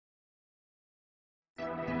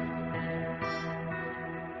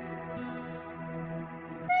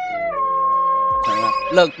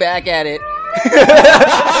Look back at it.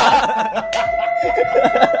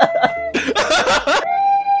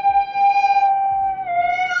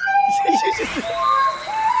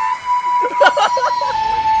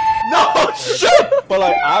 No shit. But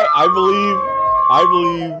like, I believe.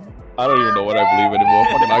 I don't even know what I believe anymore.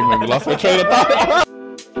 Fucking argument. We lost my train of thought.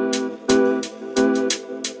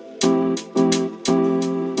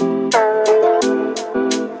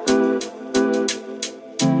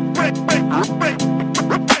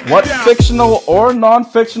 What fictional or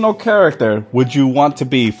non-fictional character would you want to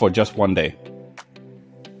be for just one day?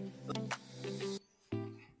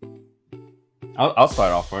 I'll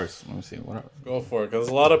start off first. Let me see. What? Go for it, because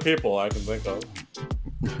a lot of people I can think of.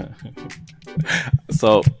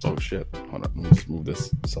 So, oh shit. Hold on. Let me just move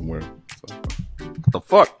this somewhere. So, what the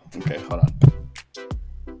fuck? Okay, hold on.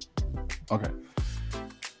 Okay.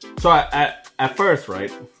 So at first,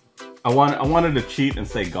 right? I wanted to cheat and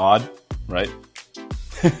say God, right?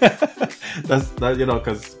 That's that, you know,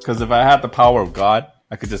 because if I had the power of God,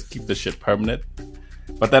 I could just keep this shit permanent.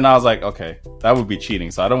 But then I was like, okay, that would be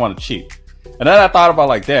cheating, so I don't want to cheat. And then I thought about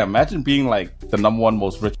like, damn, imagine being like the number one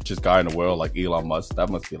most richest guy in the world, like Elon Musk. That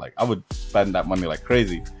must be like, I would spend that money like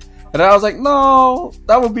crazy. And then I was like, no,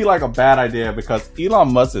 that would be like a bad idea because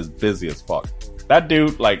Elon Musk is busy as fuck. That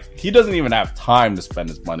dude, like, he doesn't even have time to spend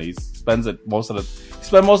his money. He spends most of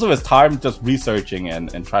his time just researching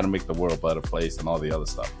and trying to make the world a better place and all the other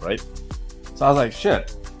stuff, right? So I was like,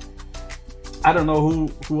 shit. I don't know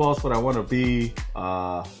who else would I want to be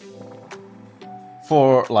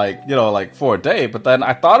for, like, you know, like for a day. But then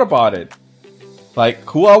I thought about it. Like,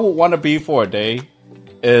 who I would want to be for a day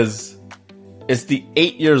is the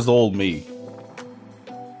 8 years old me.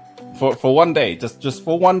 For one day, just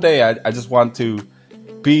for one day, I just want to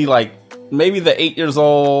be like maybe the 8 years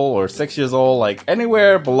old or 6 years old, like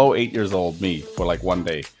anywhere below 8 years old me for like one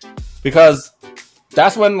day, because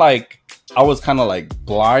that's when like I was kind of like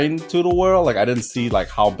blind to the world. Like I didn't see like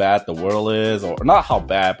how bad the world is, or not how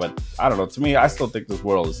bad, but I don't know. To me, I still think this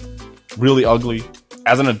world is really ugly.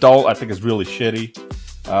 As an adult, I think it's really shitty,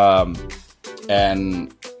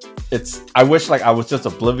 and I wish like I was just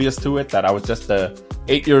oblivious to it. That I was just the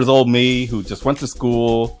 8 years old me who just went to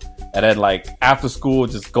school. And then, like, after school,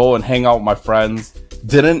 just go and hang out with my friends.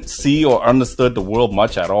 Didn't see or understood the world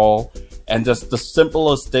much at all. And just the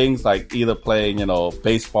simplest things, like either playing, you know,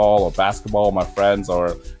 baseball or basketball with my friends,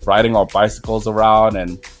 or riding our bicycles around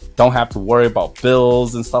and don't have to worry about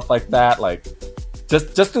bills and stuff like that. Like,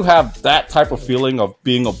 just to have that type of feeling of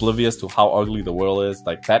being oblivious to how ugly the world is.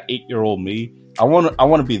 Like, that 8-year-old me, I want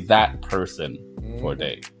to be that person for a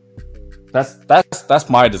day. That's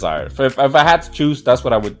my desire. If I had to choose, that's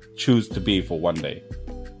what I would choose to be for one day.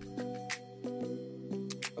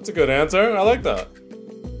 That's a good answer. I like that.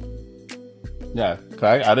 Yeah,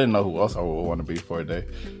 cause I didn't know who else I would want to be for a day.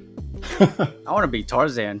 I want to be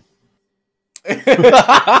Tarzan. You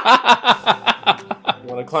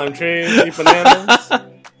want to climb trees, eat bananas?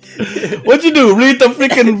 What'd you do? Read the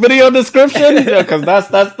freaking video description? Yeah, because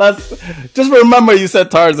that's. Just remember you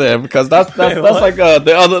said Tarzan, because that's like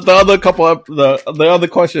the other couple of the other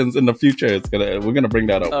questions in the future. We're gonna bring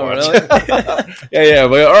that up. Oh, really? yeah.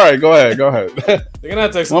 But all right, go ahead. You're gonna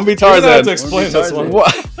have to explain this one.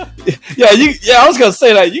 What? I was gonna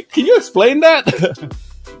say that. Can you explain that?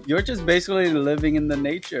 You're just basically living in the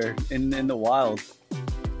nature, in the wild.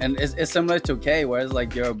 And it's similar to K, where it's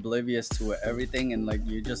like you're oblivious to everything and like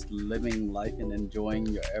you're just living life and enjoying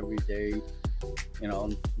your everyday, you know,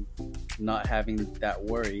 not having that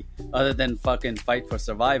worry other than fucking fight for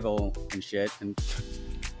survival and shit. And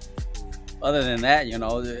other than that, you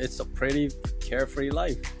know, it's a pretty carefree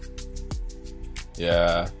life.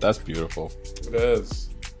 Yeah, that's beautiful. It is.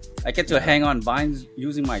 I get to hang on vines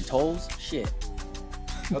using my toes. Shit.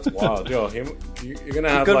 That's wild, yo. You're gonna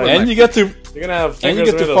have like, and you get to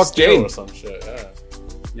fuck Jane or some shit.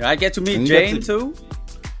 Yeah, I get to meet Jane too.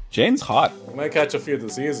 Jane's hot. You might catch a few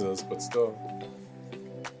diseases, but still.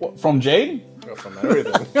 What, from Jane? Yeah, from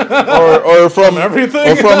everything. or from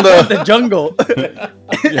everything. Or from the jungle.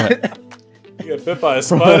 Yeah. You get bit by a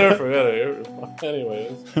spider. Forget it.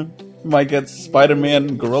 Anyways, you might get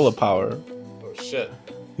Spider-Man gorilla power. Oh shit.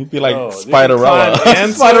 He'd be like Spiderella.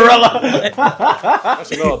 Spiderella.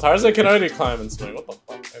 Actually, no. Tarzan can already climb and swing. What the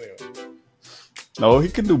fuck? Anyway. No, he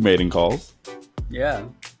can do mating calls. Yeah.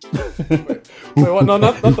 Wait, what? No,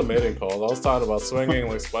 not the mating calls. I was talking about swinging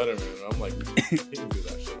like Spider-Man. I'm like, he can do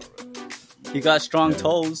that shit already. He got strong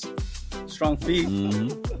toes, strong feet. Mm-hmm.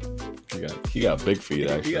 He got big feet.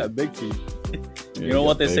 Actually, he got big feet. Yeah, you know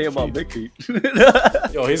what they say about big feet?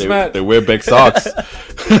 Yo, he's mad. They wear big socks.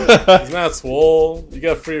 He's mad swole. You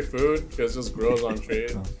get free food because it just grows on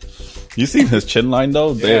trees. You seen his chin line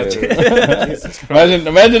though? Yeah, Damn. Jesus Christ.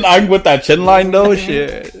 Imagine I'm with that chin line though.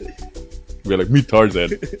 Shit. We're like, me Tarzan.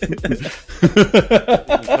 You cut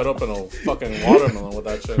up in a fucking watermelon with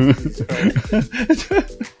that shit. Jesus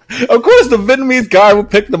Christ. Of course, the Vietnamese guy would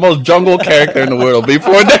pick the most jungle character in the world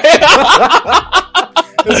before they.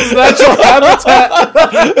 This is natural habitat.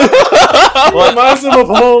 What reminds him of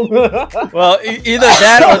home? Well, either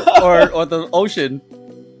that or the ocean.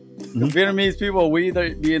 The Vietnamese people will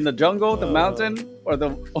either be in the jungle, the mountain, or the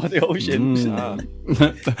ocean.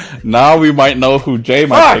 Now we might know who Jay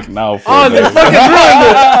might pick now. For They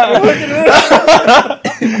fucking ruined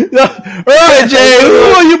it. Right, Jay, who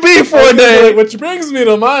will you be for a day? Which brings me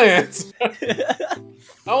to my answer.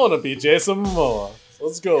 I want to be Jason Momoa.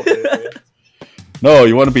 Let's go, baby. No,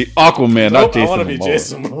 you want to be Aquaman, not Nope, Jason I want to be Momoa.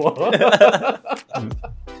 Jason Momoa.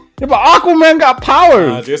 Yeah, but Aquaman got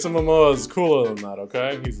powers. Jason Momoa is cooler than that,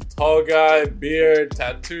 okay? He's a tall guy, beard,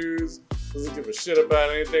 tattoos, doesn't give a shit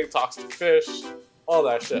about anything, talks to fish, all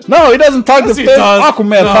that shit. No, he doesn't talk Yes, to he fish. does. Aquaman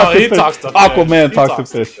No, talks to he fish. talks to fish. Aquaman He talks to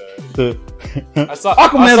talks to fish. I saw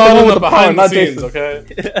Aquaman's it the one in with the the power, behind the not scenes, Jason. okay?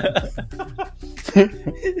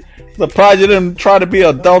 Surprised you didn't try to be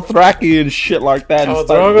a Dothraki and shit like that. Khal And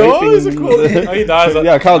start Drogo, raping he's a cool. He dies.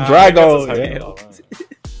 Yeah, Khal Drogo. Nah, Yeah.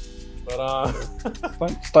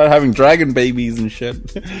 But Start having dragon babies and shit.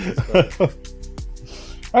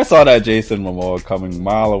 I saw that Jason Momoa coming a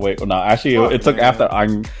mile away. Well, no, actually, it took after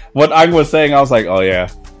what Ang was saying. I was like, oh yeah,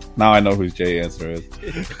 now I know who Jay's answer is.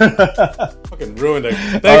 fucking ruined it.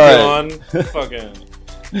 Thank All you, on fucking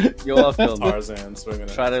You're welcome. Tarzan swinging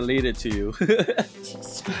it. Try to lead it to you.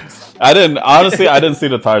 I didn't see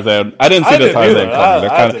the Tarzan. I didn't see I the didn't Tarzan either. coming.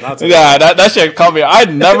 I did not see Yeah, that shit caught me. I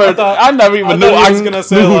never even knew he was gonna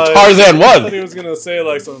say, who like, Tarzan I thought he was. was gonna say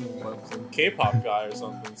like some K-pop guy or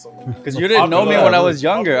something. Because you didn't know me when I was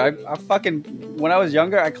younger. I fucking when I was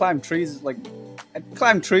younger, I climbed trees I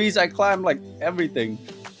climbed like everything.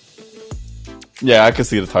 Yeah, I can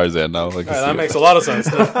see the Tarzan now. That makes a lot of sense.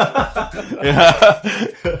 Yeah.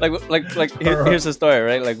 Here's the story,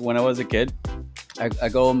 right? Like when I was a kid, I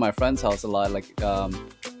go to my friend's house a lot. And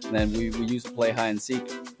then we used to play hide and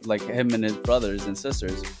seek, like him and his brothers and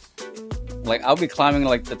sisters. Like I'll be climbing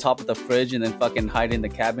like the top of the fridge and then fucking hiding the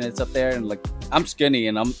cabinets up there. And like I'm skinny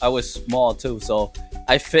and I was small too, so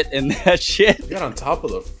I fit in that shit. You got on top of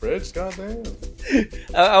the fridge, goddamn.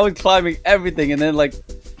 I was climbing everything, and then like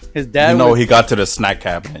his dad. He got to the snack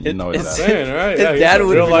cabinet. You know It's that. Insane, right? His dad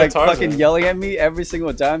would be like Tarzan. fucking yelling at me every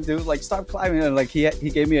single time, dude. Like, stop climbing. And like he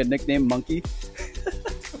gave me a nickname, Monkey.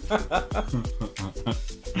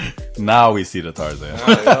 Now we see the Tarzan.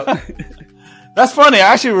 Yep. That's funny.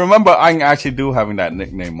 I actually remember I actually do having that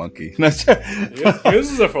nickname, Monkey. He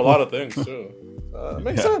uses it for a lot of things too. It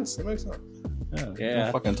makes sense. It makes sense.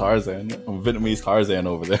 Yeah. Fucking Tarzan. I'm Vietnamese Tarzan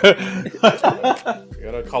over there. You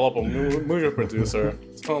gotta call up a movie producer.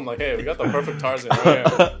 Tell him like, hey, we got the perfect Tarzan right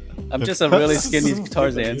here. I'm just a really skinny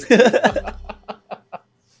Tarzan.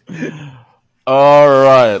 All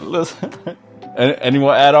right. Any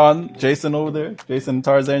more add on? Jason over there? Jason and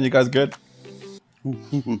Tarzan, you guys good?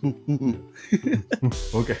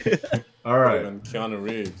 Okay. All right. Even Keanu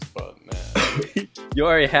Reeves, but nah, You're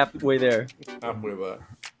already halfway there. halfway there.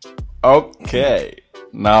 Okay.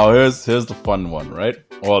 Now here's the fun one, right?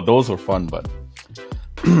 Well, those were fun, but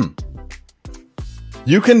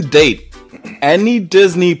you can date any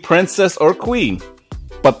Disney princess or queen,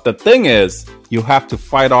 but the thing is, you have to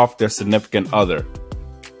fight off their significant other.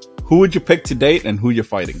 Who would you pick to date and who you're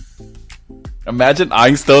fighting? Imagine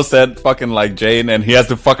I still said fucking like Jane and he has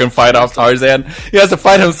to fucking fight off Tarzan. He has to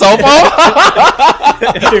fight himself off.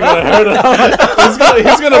 You're gonna hurt him.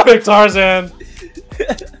 He's gonna pick Tarzan.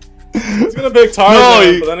 He's gonna pick Tarzan.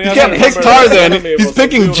 No, but then he has can't to pick remember Tarzan. that He's was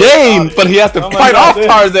picking some dude Jane, with a but he has to body. fight Oh my off God,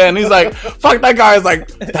 Tarzan. He's like, fuck, that guy's like,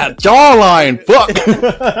 that jawline, fuck.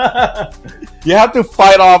 You have to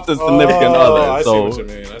fight off the significant other. I So, see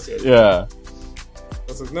what you mean. I see what you mean. yeah.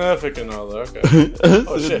 The significant other. Okay.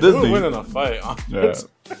 Oh shit, Disney. who would win in a fight? Yeah.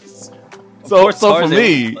 So for Tarzan.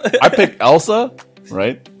 me, I picked Elsa,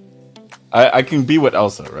 right? I can be with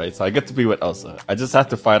Elsa, right? So I get to be with Elsa. I just have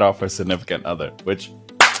to fight off her significant other, which,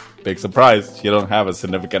 big surprise, she don't have a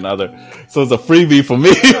significant other. So it's a freebie for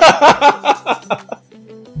me.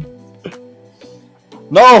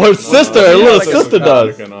 No, her sister, her little like a sister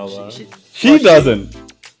does. Significant other. She doesn't.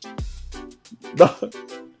 Nah,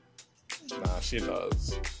 she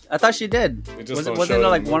does. I thought she did. They just don't Wasn't show it it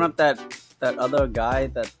like in the one movie. of that other guy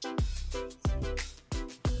that?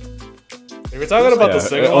 If you're talking about the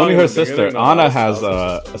sing only her sister Anna has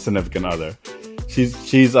a significant other. She has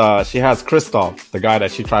Kristoff, the guy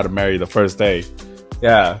that she tried to marry the first day.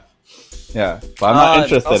 Yeah, Yeah, but I'm not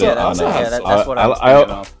interested also- in also Anna. has- that's what I was I-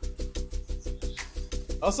 thinking of.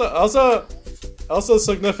 Also,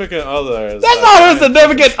 significant others. That's not her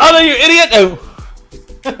significant other, you idiot! Oh.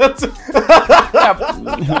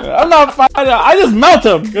 I'm not fine. I just melt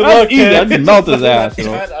him. Good That's luck, easy. kid. I just melt his ass, you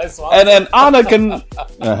know. I swallowed And then Anna can,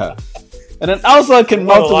 and then Elsa can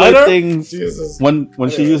Want a melt away lighter? things Jesus. when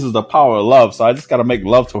she uses the power of love. So I just gotta make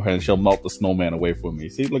love to her, and she'll melt the snowman away from me.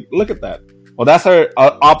 See, look at that. Well, that's her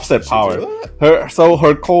opposite power. do that?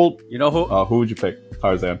 Her cold. You know who? Who would you pick?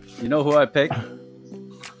 Tarzan. You know who I picked?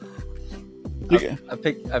 You-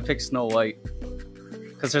 I picked Snow White.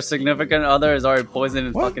 Because her significant other is already poisoned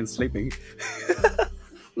and What? fucking sleeping.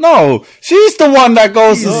 No, she's the one that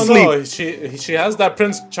goes to No, sleep. no, she has that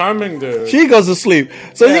Prince Charming dude. She goes to sleep.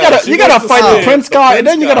 So Yeah, you she gotta goes to fight the sleep. prince The guy, prince and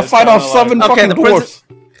then you guy gotta is fight off kinda seven like- Okay, fucking the prince- dwarfs.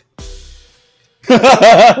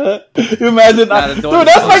 You imagine, Nah, the dude. dwarves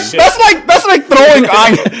That's is like shit. that's like throwing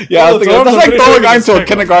on. Yeah, I Well, was the thinking, dwarves that's are like pretty throwing big on as to a fuck.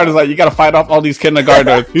 kindergarten. It's like you gotta fight off all these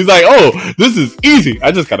kindergartners. He's like, oh, this is easy.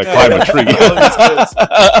 I just gotta climb a tree.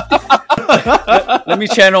 Let me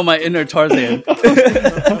channel my inner Tarzan.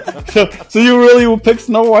 So you really will pick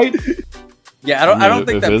Snow White? Yeah, I don't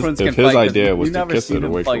think that prince can if fight. his 'cause idea was we've to never kiss her seen to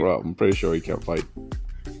him wake fight. her up, I'm pretty sure he can't fight.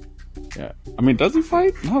 Yeah, I mean, does he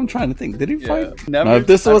fight? No, I'm trying to think. Did he Yeah, fight? never- Now, if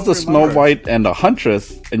this I was the don't Snow remember. White and the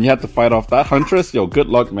Huntress, and you had to fight off that Huntress, yo, good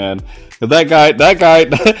luck, man. If that guy.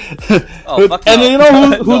 Oh, fuck and no. you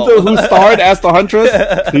know who No. starred as the Huntress?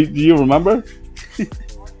 Do you remember?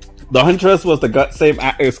 The Huntress was the same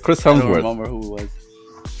as Chris I don't Hemsworth. remember who it was.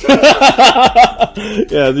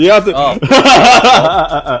 Yeah, you have to. Oh.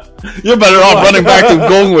 You're better off running back to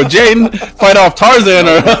going with Jane, fight off Tarzan,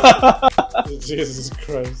 or Jesus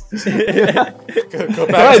Christ. Go All back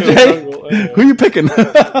right, to the Jay. jungle. Anyway. Who you picking?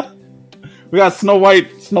 We got Snow White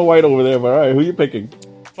over there, but all right, who you picking?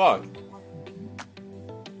 Fuck.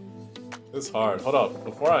 It's hard. Hold up.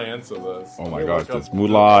 Before I answer this. Oh let my me gosh, look up there's the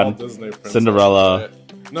Mulan, Walt Disney princess Cinderella. shit.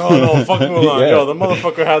 No, fuck Mulan. Yeah. Yo, the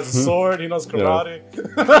motherfucker has a sword. He knows karate.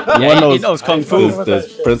 Yeah, he knows kung fu.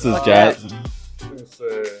 There's Princess Jazz. Let me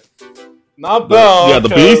see. Not Belle. Yeah, the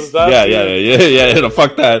 'cause Beast. that Yeah. No,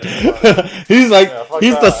 fuck that. He's like, Yeah, fuck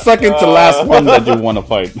he's the that. second to last one that you want to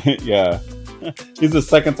fight. Yeah, he's the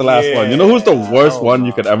second to last one. You know who's the worst one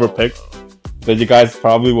you could ever pick that you guys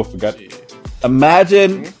probably will forget?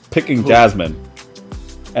 Imagine picking Jasmine,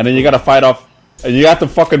 and then you gotta fight off, and you have to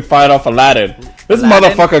fucking fight off Aladdin. This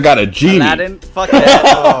Aladdin? motherfucker got a genie, Aladdin? Fuck that.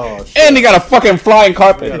 Oh, shit. and he got a fucking flying He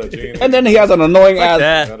got a carpet, genie. and then he has an annoying Fuck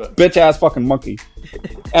ass that. bitch ass fucking monkey,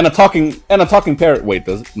 and a talking parrot. Wait,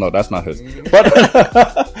 no, that's not his.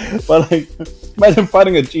 But like, imagine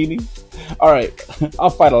fighting a genie. All right, I'll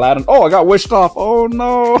fight Aladdin. Oh, I got wished off. Oh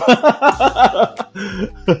no,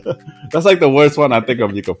 that's like the worst one I think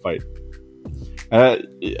of you could fight.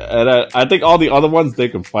 I think all the other ones they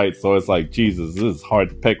can fight, so it's like Jesus, this is hard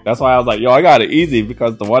to pick. That's why I was like, yo, I got it easy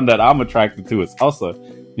because the one that I'm attracted to is Elsa,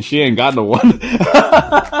 and she ain't got no one.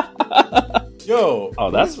 Yo.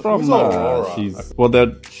 Oh, that's who's from Aurora? she's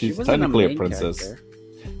wasn't technically a main princess. character.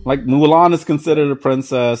 Like Mulan is considered a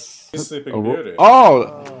princess. She's Sleeping Aurora- Beauty.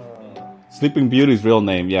 Oh, Sleeping Beauty's real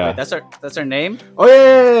name, yeah. Wait, that's her name? Oh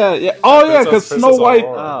yeah. Oh yeah, because Princess Snow White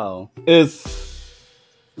Aurora. Oh. is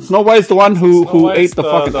Snow White's the one who Snow White's ate the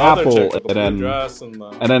fucking other apple chick with the and then blue dress and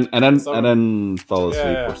the- and then fell asleep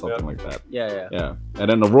Yeah, or something like that. Yeah. Yeah, and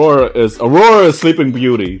then Aurora is Sleeping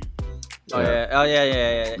Beauty. Oh yeah. Oh yeah.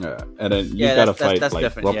 Yeah, and then you Yeah, gotta that's fight like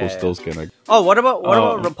different. Yeah, yeah. Rumpelstiltskin. Oh, what about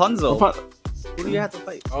Rapunzel? Rapun- Who do you have to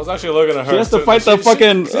fight? I was actually looking at her. She has to too. fight the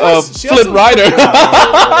fucking she has Flint some Rider.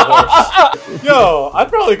 fucking- Yo, I'd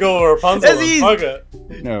probably go with Rapunzel. That's and easy. Fuck it.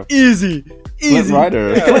 Yeah. Easy. Flint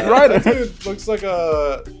Rider. Yeah, Flint Rider. that dude looks like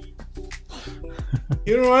a.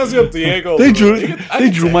 He reminds me of Diego. They drew I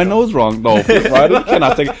can take my him. nose wrong. No, Flint Rider you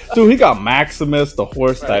cannot take. Dude, he got Maximus, the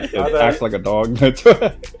horse that Right. acts like a dog.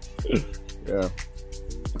 Yeah.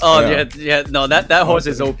 Oh Yeah. yeah. No, that horse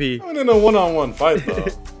is OP. I'm in a one-on-one fight though.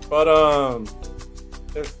 But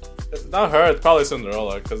if not her, it's probably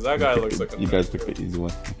Cinderella because that guy looks like a. You guys pick the easy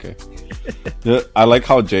one. Okay. Yeah, I like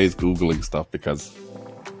how Jay's googling stuff because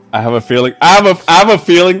I have a feeling. I have a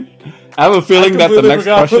feeling that the next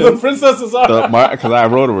Who the question, princesses are. because I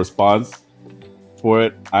wrote a response for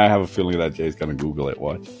it. I have a feeling that Jay's gonna Google it.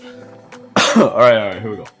 Watch. all right. Here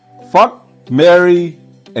we go. Fuck, marry,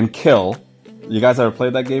 and kill. You guys ever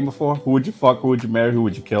played that game before? Who would you fuck? Who would you marry? Who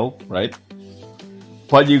would you kill? Right?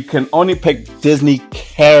 But you can only pick Disney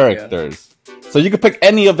characters. So you can pick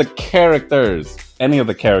any of the characters.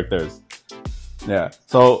 Yeah.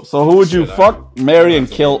 So who would you Shit, fuck, marry, I and have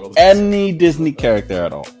to kill Google this. any Disney character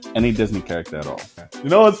at all? any Disney character at all. You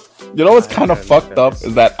know what's kind of fucked up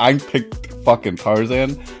is that I picked fucking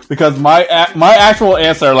Tarzan because my actual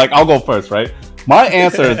answer, like I'll go first, right? My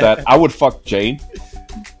answer is that I would fuck Jane,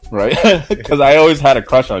 right? Because I always had a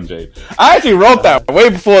crush on Jane. I actually wrote that way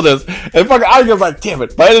before this, and fucking I was like, damn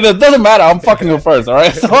it, but it doesn't matter. I'm fucking her first, all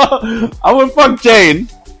right? So I would fuck Jane,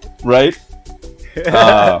 right?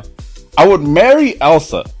 I would marry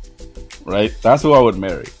Elsa, right? That's who I would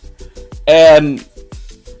marry, and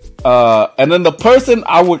then the person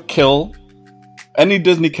I would kill, any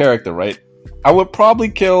Disney character, right? I would probably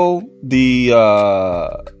kill the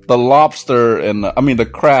lobster in, the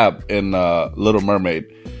crab in Little Mermaid,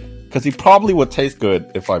 because he probably would taste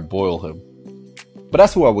good if I boil him. But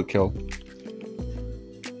that's who I would kill.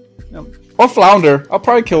 Yeah. Or Flounder. I'll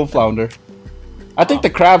probably kill Flounder. I think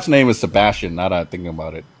the crab's name is Sebastian. Now that I'm thinking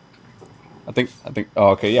about it, I think. Oh,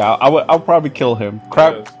 okay, yeah. I'll probably kill him.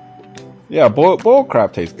 Crab. Yeah, boiled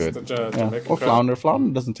crab tastes good. Or Flounder.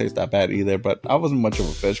 Flounder doesn't taste that bad either. But I wasn't much of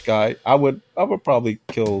a fish guy. I would probably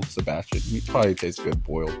kill Sebastian. He probably tastes good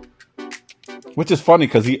boiled. Which is funny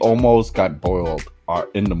because he almost got boiled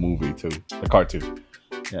in the movie too, the cartoon.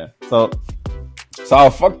 Yeah. So I'll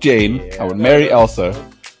fuck Jane. Yeah. I would marry Elsa.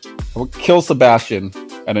 I would kill Sebastian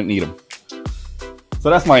and then eat him. So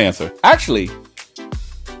that's my answer. Actually,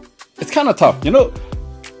 it's kind of tough. You know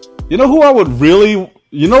who I would really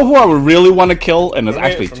want to kill, and there's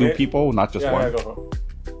actually two people, not just one.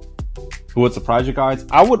 Who would surprise you guys?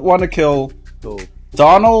 I would want to kill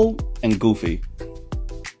Donald and Goofy.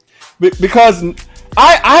 Because it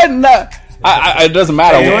doesn't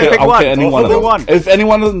matter. I'll kill any one of them. If any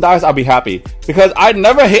one of them dies, I'll be happy. Because I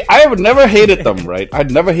have never hated them, right? I'd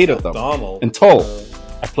never hated them until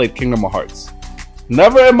I played Kingdom Hearts.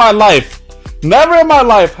 Never in my life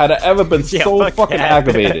had I ever been so fucking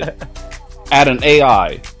aggravated at an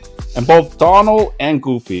AI. And both Donald and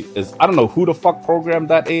Goofy I don't know who the fuck programmed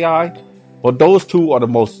that AI, but those two are the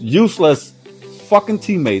most useless fucking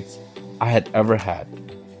teammates I had ever had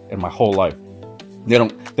in my whole life. They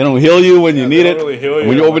don't heal you when you need it. Really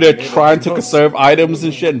when you're over there trying to conserve items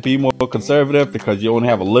and shit and be more conservative because you only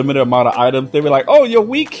have a limited amount of items, they be like, "Oh, you're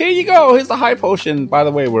weak. Here you go. Here's the high potion. By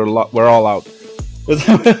the way, we're all out." It's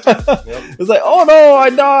like, "Oh no,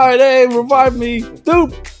 I died. Hey, revive me,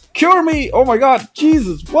 dude. Cure me. Oh my god,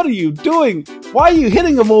 Jesus, what are you doing? Why are you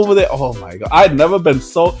hitting him over there? Oh my god, I've never been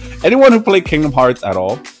so. Anyone who played Kingdom Hearts at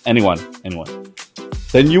all, anyone,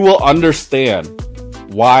 then you will understand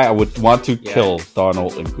why I would want to kill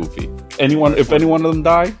Donald and Goofy. If any one of them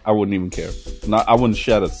die, I wouldn't even care. I wouldn't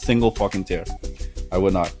shed a single fucking tear. I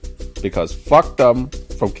would not. Because fuck them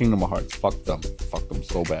from Kingdom Hearts. Fuck them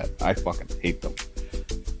so bad. I fucking hate them.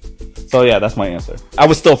 So yeah, that's my answer. I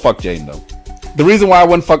would still fuck Jane though. The reason why I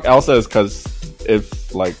wouldn't fuck Elsa is because if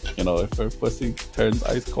her pussy turns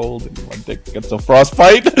ice cold and my dick gets a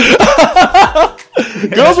frostbite. Girls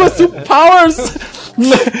with superpowers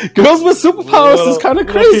is kind of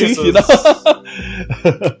crazy, you know.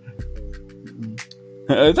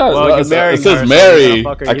 It says Mary.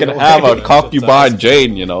 I can have a concubine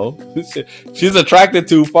Jane, you know. She's attracted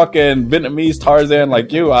to fucking Vietnamese Tarzan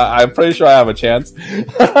like you. I'm pretty sure I have a chance.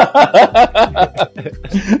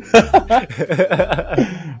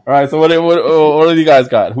 Alright, so what do you guys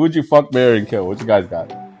got? Who would you fuck, marry, and kill? What you guys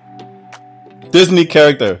got? Disney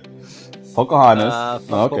character.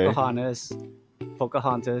 Pocahontas. Okay.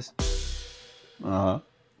 Pocahontas. Uh-huh.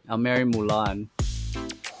 I'll marry Mulan.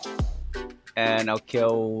 And I'll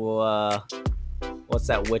kill what's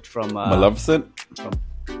that witch from Maleficent?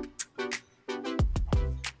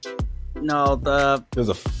 No, there's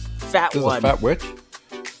a fat one. A fat witch?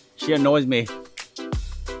 She annoys me.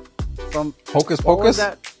 From Hocus Pocus?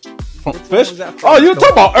 From Fish? Oh, you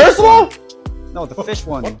talking about Ursula? No, the fish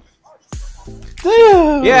one.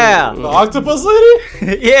 Damn. Yeah. The octopus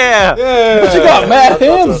lady? Yeah. But you got mad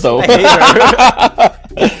hands though. I hate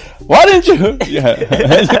her. Why didn't you? Yeah. You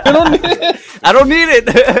don't need it. I don't need it.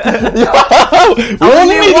 We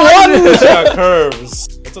only need one. She got curves.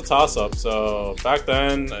 It's a toss-up. So back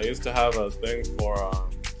then, I used to have a thing for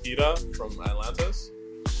Kida from Atlantis.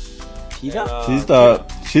 Kida? She's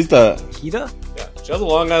the Kida? Yeah, she has a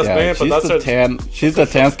long ass name, but that's her. She's the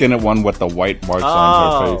tan-skinned one with the white marks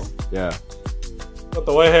on her face. Yeah. With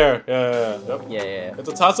the white hair. Yep. Yeah. It's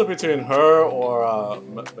a toss-up between her or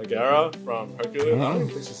Megara from Hercules. I don't even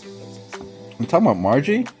think she's. You talking about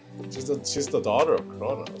Margie? She's the daughter of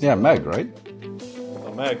Kronos. Yeah, Meg, right?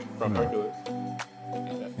 Meg from Hercules.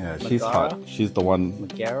 Yeah, she's hot. She's the one.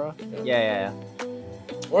 Megara? Yeah.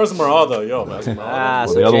 Where's Esmeralda? Yo, man. So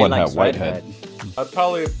the other one had white head. I'd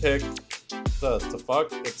probably pick to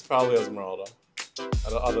fuck. It's probably Esmeralda.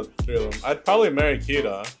 Out of the three of them, I'd probably marry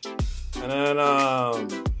Kida. And then I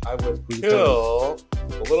would Who you kill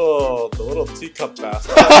the little teacup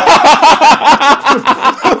bastard.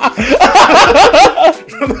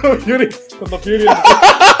 From the beauty. I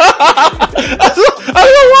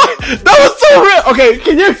don't know why. That was so real. Okay,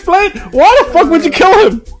 can you explain? Why the fuck would you kill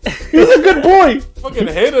him? He's a good boy. Fucking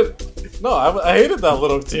hated. No, I hated that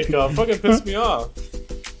little teacup. Fucking pissed me off.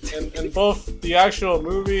 In both the actual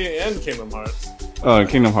movie and Kingdom Hearts. Oh,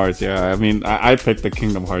 Kingdom Hearts, yeah. I mean, I picked the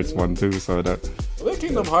Kingdom Hearts one too, so that. I think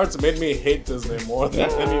Kingdom Hearts made me hate Disney more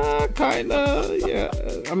than any. Kinda, yeah.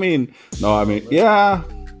 I mean, yeah.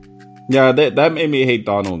 Yeah, that made me hate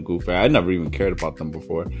Donald and Goofy. I never even cared about them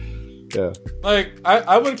before. Yeah. Like,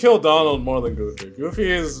 I would kill Donald more than Goofy.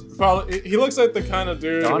 Goofy is probably... He looks like the kind of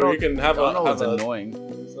dude where you can have Donald have was annoying.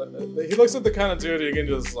 He looks like the kind of dude you can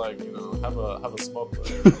just, like, you know, have a smoke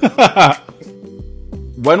with.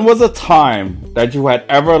 When was a time that you had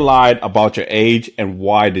ever lied about your age, and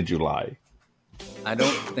why did you lie? I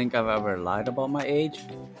don't think I've ever lied about my age.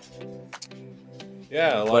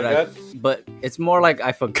 Yeah, like that. But it's more like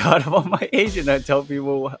I forgot about my age and I tell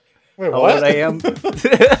people Wait, how what? old I am.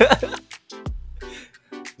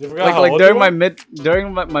 You forgot how like old during you my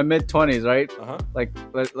were? mid 20s, right? Uh-huh. Like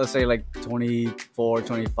let's say like 24,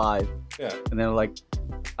 25. Yeah. And then like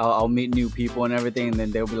I'll meet new people and everything, and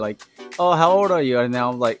then they'll be like, "Oh, how old are you?" And now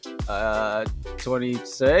I'm like,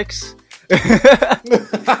 26.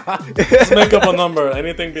 Just make up a number.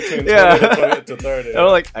 Anything between 20 to 30. I'm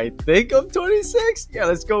like, I think I'm 26. Yeah,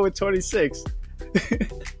 let's go with 26.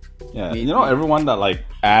 Yeah, you know, everyone that like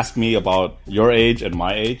asked me about your age and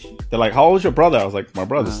my age, they're like, "How old's your brother?" I was like, "My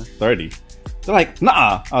brother's 30." They're like,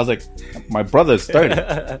 "Nah." I was like, "My brother's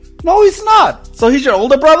 30." No, he's not. So he's your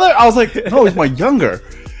older brother? I was like, "No, he's my younger."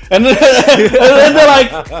 And then, and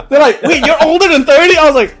they're like, "Wait, you're older than 30?" I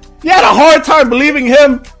was like, "You had a hard time believing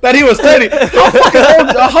him that he was 30. How fucking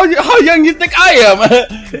old? How young you think I am?"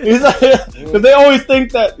 He's like, because they always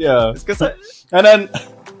think that, yeah. It's because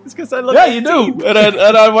I look. Yeah, you do. And then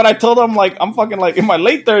when I told them like I'm fucking like in my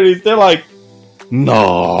late 30s, they're like,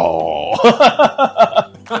 "No."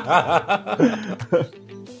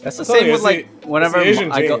 That's the same with like whenever I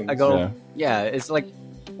go. Yeah. Yeah, it's like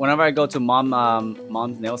whenever I go to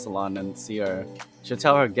mom's nail salon and see her, she'll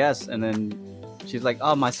tell her guests, and then she's like,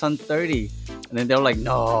 "Oh, my son's 30," and then they're like,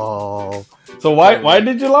 "No." So why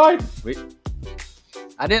did you lie?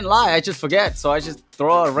 I didn't lie. I just forget, so I just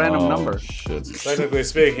throw a random number. Shit. Technically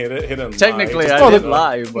speaking, he didn't Technically, lie. I didn't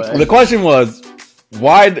lie, but The question was,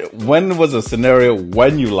 when was a scenario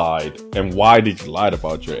when you lied, and why did you lie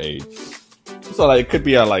about your age? So like it could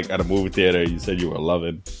be at a movie theater. You said you were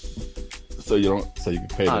 11, so you can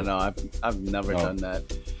pay. I don't know. I've never done that.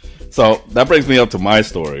 So that brings me up to my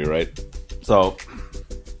story, right? So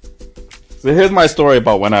here's my story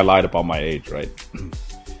about when I lied about my age, right?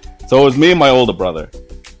 So it was me and my older brother.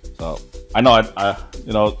 So I know,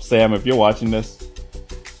 Sam, if you're watching this,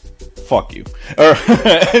 fuck you.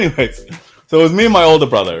 Anyways, so it was me and my older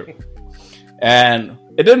brother, and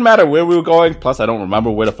it didn't matter where we were going. Plus, I don't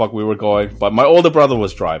remember where the fuck we were going. But my older brother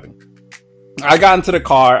was driving. I got into the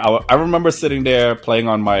car. I remember sitting there playing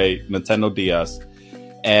on my Nintendo DS,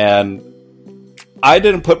 and I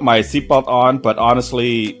didn't put my seatbelt on. But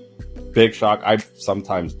honestly, big shock, I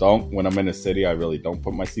sometimes don't. When I'm in a city, I really don't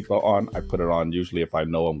put my seatbelt on. I put it on usually if I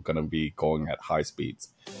know I'm gonna be going at high speeds.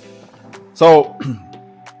 So,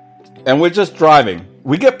 and we're just driving.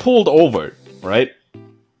 We get pulled over, right?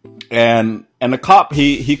 And the cop,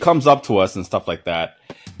 he comes up to us and stuff like that.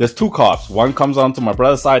 There's two cops. One comes onto my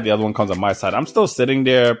brother's side, the other one comes on my side. I'm still sitting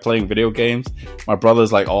there playing video games. My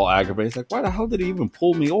brother's like all aggravated. He's like, "Why the hell did he even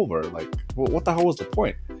pull me over? Like, what the hell was the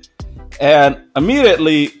point?" And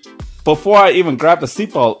immediately, before I even grabbed the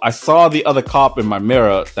seatbelt, I saw the other cop in my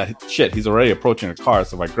mirror that, shit, he's already approaching the car.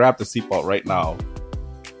 So if I grab the seatbelt right now,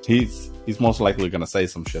 he's most likely going to say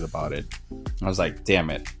some shit about it. I was like, damn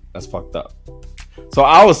it, that's fucked up. So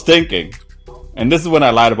I was thinking, and this is when I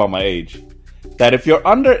lied about my age, that if you're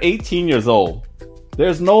under 18 years old,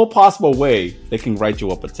 there's no possible way they can write you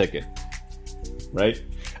up a ticket. Right?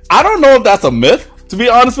 I don't know if that's a myth, to be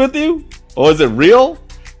honest with you, or is it real?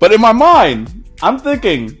 But in my mind, I'm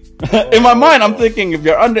thinking, if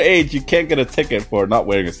you're underage, you can't get a ticket for not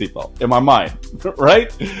wearing a seatbelt. In my mind,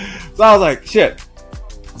 right? So I was like, shit.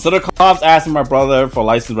 So the cops asking my brother for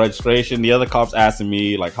license registration. The other cops asking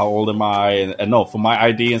me, like, how old am I? And no, for my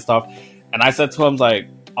ID and stuff. And I said to him, like,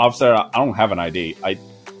 "Officer, I don't have an ID.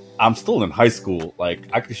 I'm still in high school. Like,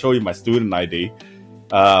 I could show you my student ID.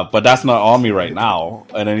 But that's not on me right now."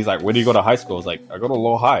 And then he's like, "Where do you go to high school?" I was like, "I go to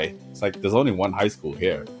Low High." It's like, there's only one high school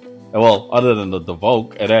here. Well, other than the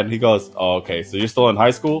Vogue. And then he goes, "Oh, okay, so you're still in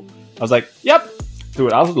high school?" I was like, "Yep."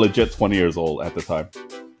 Dude, I was legit 20 years old at the time.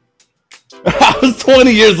 I was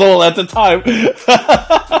 20 years old at the time.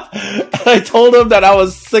 I told him that I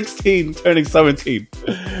was 16, turning 17,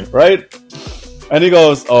 right? And he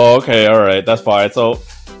goes, "Oh, okay, all right, that's fine."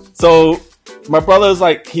 So my brother's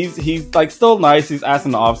like, he's like still nice. He's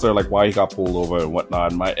asking the officer like why he got pulled over and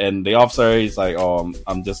whatnot. And the officer, he's like, "Oh,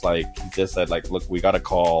 I'm just like," he just said like, "Look, we got a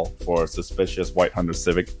call for a suspicious white Honda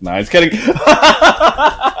Civic." Nah, he's kidding.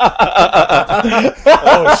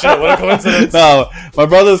 Oh shit! What a coincidence! No, my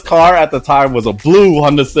brother's car at the time was a blue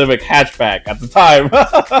Honda Civic hatchback. At the time,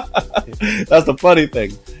 that's the funny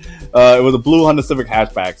thing. It was a blue Honda Civic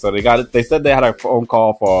hatchback. So they got it. They said they had a phone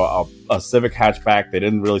call for a Civic hatchback. They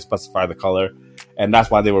didn't really specify the color, and that's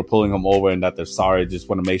why they were pulling him over. And that they're sorry. Just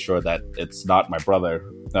want to make sure that it's not my brother.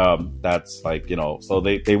 That's like, you know. So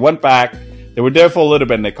they went back. They were there for a little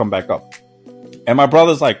bit, and they come back up. And my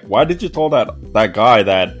brother's like, "Why did you tell that guy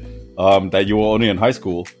that you were only in high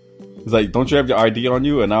school?" He's like, "Don't you have your ID on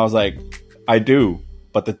you?" And I was like, "I do.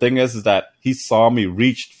 But the thing is that he saw me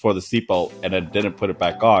reach for the seatbelt and then didn't put it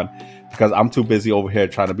back on because I'm too busy over here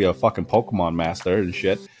trying to be a fucking Pokemon master and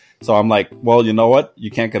shit." So I'm like, "Well, you know what? You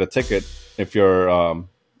can't get a ticket if you're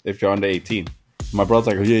under 18. My brother's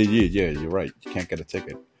like, yeah, you're right. You can't get a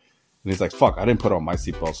ticket. And he's like, "Fuck, I didn't put on my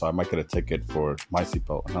seatbelt, so I might get a ticket for my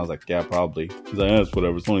seatbelt." And I was like, "Yeah, probably." He's like, "Yeah, it's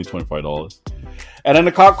whatever. It's only $25. And then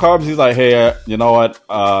the cop comes. He's like, "Hey, you know what?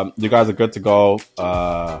 You guys are good to go.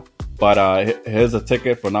 But here's a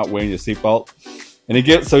ticket for not wearing your seatbelt." And he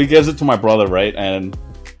gives it to my brother, right? And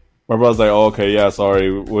my brother's like, "Oh, okay, yeah, sorry.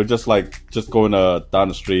 We're just going down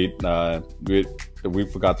the street. We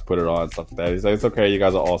forgot to put it on," and stuff like that. He's like, "It's okay. You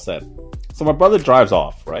guys are all set." So my brother drives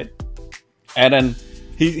off, right? And then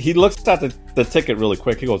he looks at the ticket really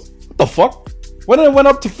quick. He goes, "What the fuck? When it went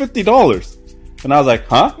up to $50?" And I was like,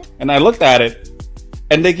 "Huh?" And I looked at it,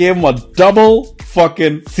 and they gave him a double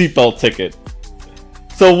fucking seatbelt ticket.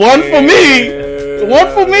 So one for me, one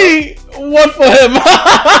for him.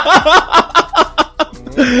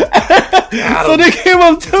 So they gave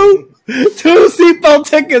him two seatbelt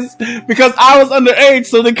tickets because I was underage,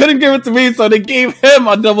 so they couldn't give it to me, so they gave him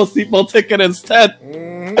a double seatbelt ticket instead.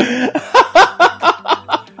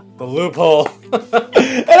 The loophole.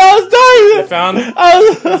 And I was dying.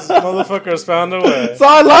 This motherfuckers found a way. So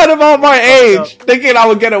I lied about my age, thinking I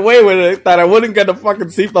would get away with it, that I wouldn't get a fucking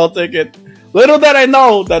seatbelt ticket. Little did I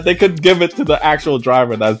know that they could give it to the actual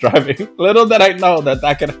driver that's driving. Little did I know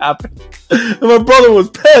that could happen. And my brother was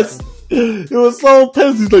pissed. He was so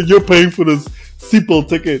pissed. He's like, "You're paying for this seatbelt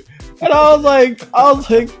ticket." And I was like,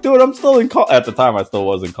 "Dude, I'm still in college." At the time, I still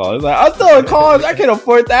was in college. He's like, "I'm still in college. I can't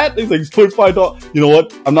afford that." He's like, "It's $25. You know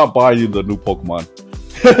what? I'm not buying you the new Pokemon."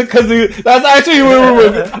 Because that's actually where we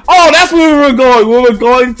were. Oh, that's where we were going. We were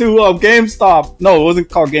going to GameStop. No, it wasn't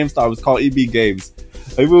called GameStop. It was called EB Games.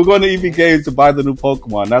 Like, we were going to EB Games to buy the new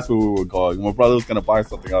Pokemon. That's where we were going. My brother was going to buy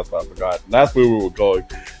something else, but I forgot. And that's where we were going.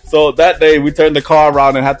 So that day, we turned the car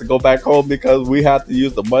around and had to go back home because we had to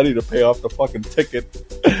use the money to pay off the fucking ticket.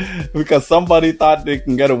 Because somebody thought they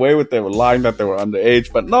can get away with it, lying that they were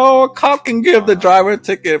underage. But no, a cop can give the driver a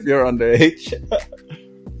ticket if you're underage.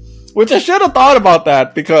 Which I should have thought about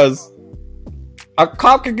that, because a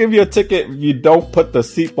cop can give you a ticket if you don't put the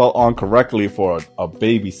seatbelt on correctly for a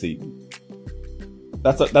baby seat.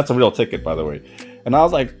 That's a real ticket, by the way. And I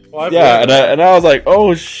was like, yeah, and I was like,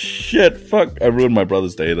 "Oh shit, fuck!" I ruined my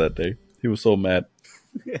brother's day that day. He was so mad.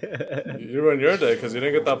 You ruined your day because you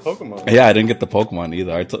didn't get that Pokemon. Yeah, I didn't get the Pokemon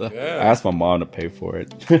either. I asked my mom to pay for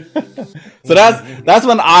it. So that's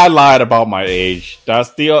when I lied about my age.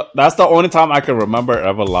 That's the only time I can remember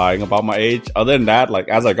ever lying about my age. Other than that, like,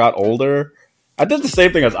 as I got older, I did the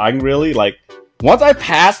same thing as Ang, really. Like, once I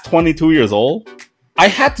passed 22 years old, I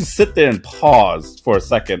had to sit there and pause for a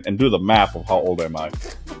second and do the math of how old am I.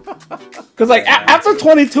 Because, like, after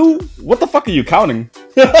 22, what the fuck are you counting?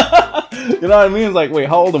 You know what I mean? It's like, wait,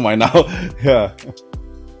 how old am I now? Yeah.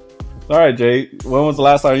 All right, Jay. When was the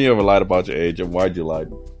last time you ever lied about your age, and why'd you lie?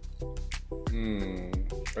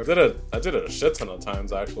 I did it a shit ton of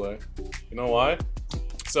times, actually. You know why?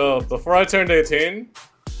 So, before I turned 18,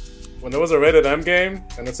 when there was a rated M game,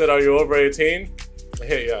 and it said, "Are you over 18?" I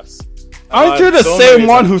hit yes. Aren't you the same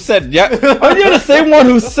one who said yes? Aren't you the same one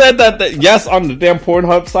who said that yes on the damn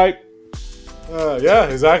Pornhub site? Yeah,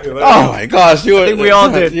 exactly. Oh my gosh, I think we all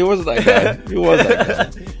did. You was that guy. You was that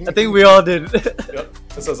guy. I think we all did. Yep.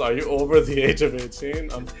 It says, "Are you over the age of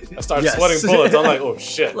 18?" I start sweating bullets. I'm like, "Oh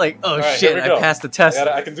shit!" Like, "Oh right, shit! I passed the test.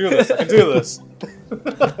 I can do this. I can do this.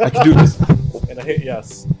 I can do this." And I hit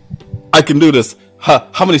yes. I can do this.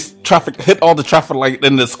 How many traffic hit all the traffic light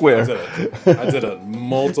in the square? I did it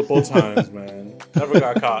multiple times, man. Never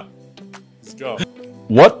got caught. Let's go.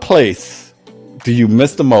 What place do you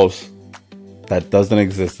miss the most that doesn't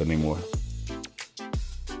exist anymore?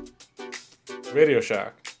 Radio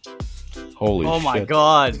Shack. Holy shit. Oh my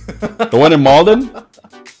god. The one in Malden?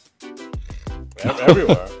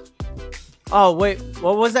 Everywhere. Oh wait,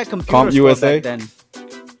 what was that computer Comp store USA? back then?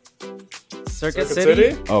 Circuit Circuit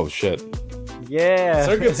City? City? Oh shit. Yeah.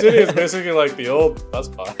 Circuit City is basically like the old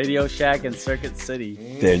Best Buy. Radio Shack and Circuit City.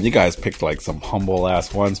 Damn, you guys picked like some humble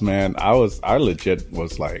ass ones, man. I legit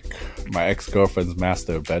was like my ex-girlfriend's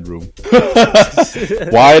master bedroom.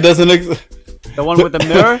 Why it doesn't exist? The one with the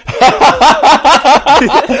mirror?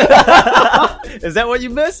 Is that what you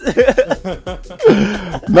miss?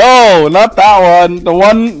 No, not that one. The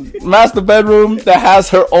one master bedroom that has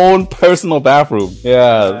her own personal bathroom.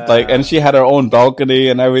 Yeah, like, and she had her own balcony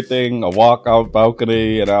and everything, a walkout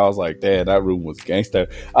balcony, and I was like, damn, that room was gangster.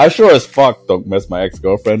 I sure as fuck don't miss my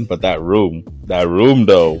ex-girlfriend, but that room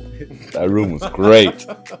though, that room was great.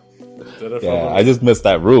 Yeah, I just missed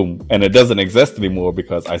that room, and it doesn't exist anymore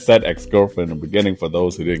because I said ex-girlfriend in the beginning for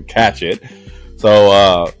those who didn't catch it.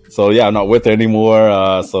 So yeah, I'm not with her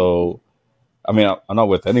anymore. So, I mean, I'm not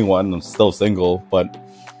with anyone. I'm still single. But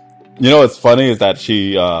you know what's funny is that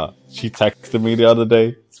she texted me the other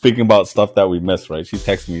day, speaking about stuff that we miss, right? She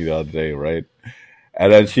texted me the other day, right?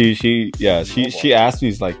 And then she asked me,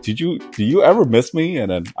 she's like, do you ever miss me?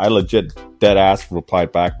 And then I legit dead ass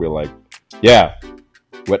replied back, we're like, yeah.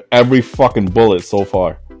 With every fucking bullet so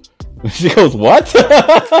far. She goes, what?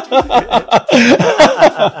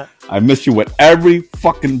 I miss you with every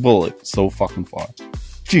fucking bullet so fucking far.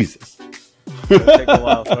 Jesus. It'll take a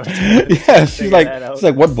while for her to Yeah, she's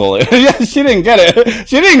like, what bullet? Yeah, she didn't get it.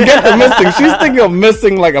 She didn't get the missing. She's thinking of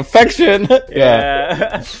missing like affection.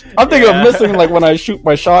 Yeah. I'm thinking of missing like when I shoot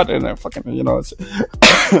my shot and I fucking, you know.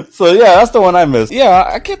 So yeah, that's the one I missed. Yeah,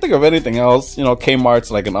 I can't think of anything else. You know,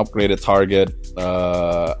 Kmart's like an upgraded Target.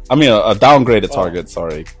 I mean a downgraded Target.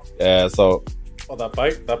 Sorry. Yeah. So. Oh, that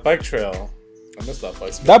bike trail. I missed that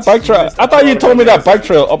bike. That bike trail. I thought you told me that bike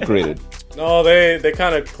trail upgraded. No, they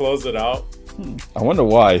kind of closed it out. I wonder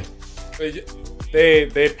why.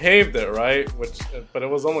 They paved it, right? But it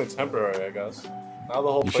was only temporary, I guess. Now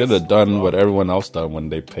the whole You place should have is done gone. what everyone else done when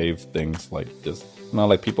they pave things, like just not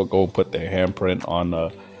like people go and put their handprint on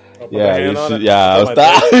the. Yeah, you should, yeah. I was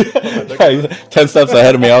that 10 steps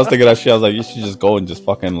ahead of me. I was thinking that shit. I was like, you should just go and just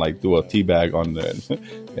fucking like do a teabag on there.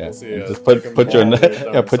 Yeah, just put your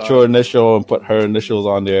initial and put her initials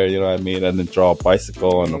on there. You know what I mean? And then draw a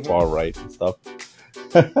bicycle on the far right and stuff.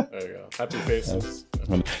 There you go. Happy faces.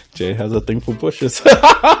 And Jay has a thing for bushes.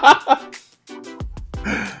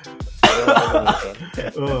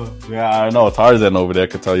 Yeah, I know Tarzan over there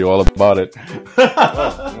could tell you all about it.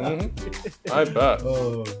 I bet.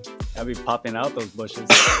 I'll be popping out those bushes.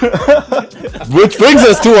 Which brings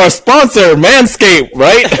us to our sponsor, Manscaped,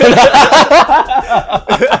 right?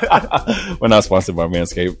 We're not sponsored by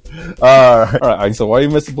Manscaped. All right, so why you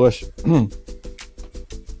miss the bush?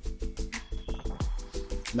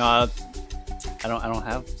 No, I don't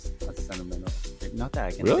have a sentimental. Not that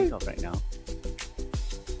I can think of right now.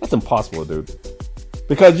 That's impossible, dude.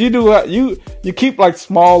 Because you do you keep like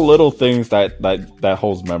small little things that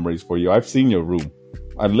holds memories for you. I've seen your room.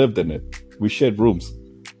 I lived in it. We shared rooms.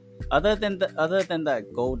 Other than that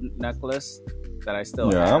gold necklace that I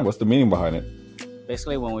still Yeah, have. what's the meaning behind it?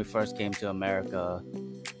 Basically, when we first came to America,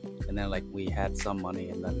 and then like we had some money,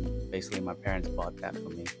 and then basically my parents bought that for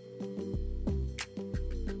me.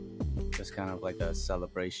 Just kind of like a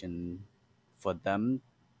celebration for them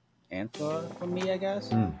and for me, I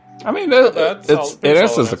guess. I mean, it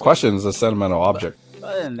answers the question. It's a sentimental object.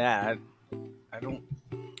 Other than that, I don't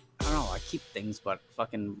know. I keep things, but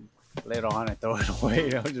fucking later on I throw it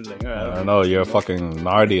away. I'm just like, I don't know. Your fucking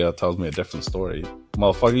Nardia tells me a different story.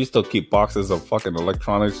 Motherfucker, you still keep boxes of fucking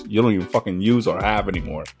electronics you don't even fucking use or have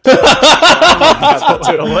anymore. I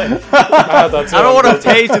don't want to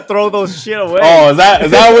pay to throw those shit away. Oh, is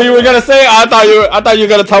that what you were gonna say? I thought you were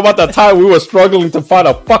gonna talk about the time we were struggling to find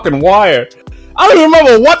a fucking wire. I don't even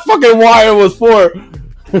remember what fucking wire it was for.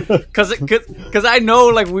 Cause I know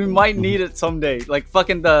like we might need it someday. Like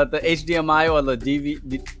fucking the HDMI or the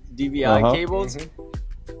DVI cables.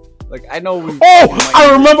 Like I know we. Oh,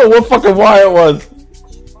 I remember what fucking wire it was.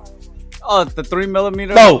 Oh, the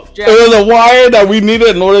 3mm. No, jack. it was a wire that we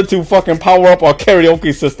needed in order to fucking power up our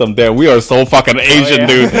karaoke system. Damn, we are so fucking Asian,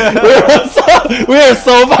 dude. We are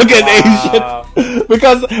so fucking Asian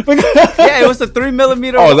because yeah, it was the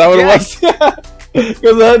 3mm. Oh, is that what it was? Yeah.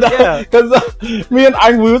 Because me and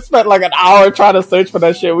Ang, we would spend like an hour trying to search for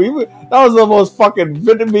that shit. That was the most fucking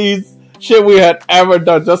Vietnamese shit we had ever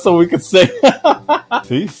done just so we could sing.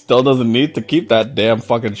 He still doesn't need to keep that damn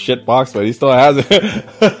fucking shit box, but he still has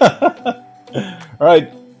it. All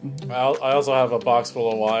right. I also have a box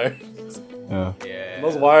full of wires. Yeah. Yeah.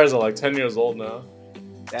 Those wires are like 10 years old now.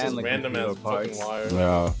 Damn, Just like random computer ass parts. fucking wires.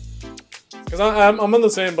 Yeah. Because I'm in the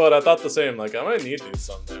same boat. I thought the same. Like, I might need these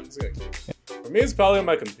someday. I'm just gonna keep them. For me, it's probably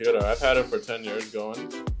my computer. I've had it for 10 years going.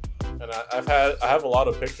 And I have a lot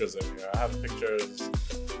of pictures in here. I have pictures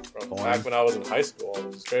from back when I was in high school. It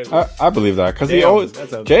was crazy. I believe that because he Damn, always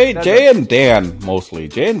that's a- Jay that's Jay a- and Dan mostly.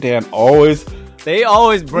 Jay and Dan always They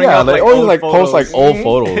always bring yeah up they like always old like post like photos.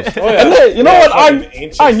 old photos. Oh, yeah. And then, you know Yeah, what fucking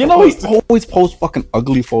ancient you know he photos. always posts fucking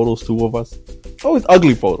ugly photos too of us. Always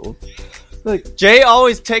ugly photos. Like Jay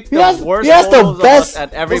always takes the has- worst he has the photos of best- us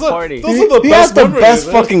at every Those are- party. those are the he has best the memories, best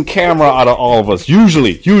man. fucking camera out of all of us.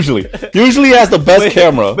 Usually he has the best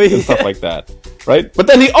camera but and stuff like that, right? But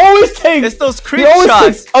then he always takes It's those he creep always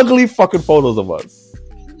shots. takes ugly fucking photos of us.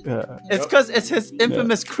 Yeah. It's because it's his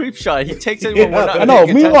infamous creep shot. He takes it when we're not I know.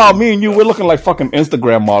 paying Meanwhile, attention. me and you, we're looking like fucking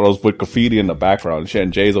Instagram models with graffiti in the background and shit.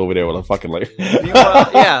 And Jay's over there with a fucking like. Meanwhile,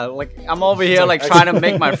 yeah, like I'm over here like trying to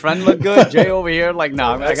make my friend look good. Jay over here like,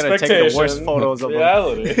 nah, I'm gonna take the worst Expectation, photos of him.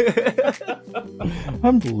 reality.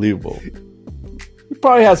 Unbelievable. He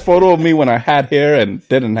probably has photo of me when I had hair and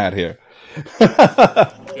didn't have hair.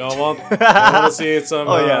 Y'all want to see some?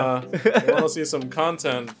 Oh, yeah. You want to see some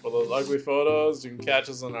content for those ugly photos? You can catch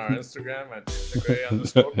us on our Instagram at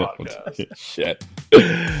 @gray_podcast. Shit.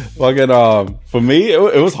 Fucking for me,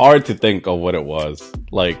 it was hard to think of what it was.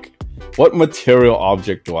 Like, what material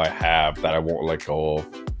object do I have that I won't let go of?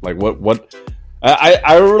 Like, what?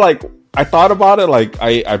 I like. I thought about it. Like,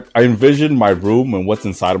 I envisioned my room and what's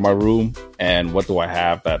inside of my room, and what do I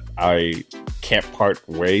have that I can't part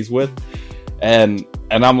ways with. And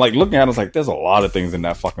I'm like looking at it, I was like, there's a lot of things in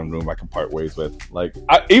that fucking room I can part ways with. Like,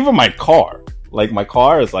 even my car. Like, my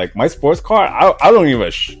car is like my sports car. I don't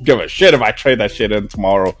even give a shit if I trade that shit in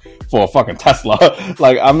tomorrow for a fucking Tesla.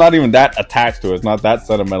 Like, I'm not even that attached to it. It's not that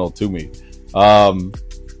sentimental to me.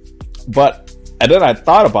 But and then I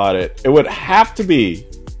thought about it. It would have to be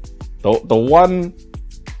the one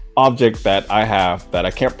object that I have that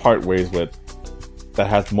I can't part ways with that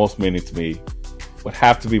has the most meaning to me would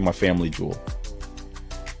have to be my family jewel.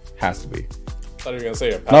 Has to be. I thought you were gonna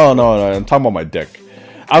say your No, I'm talking about my dick.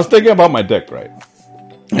 I was thinking about my dick, right?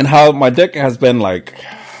 And how my dick has been like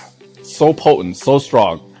so potent, so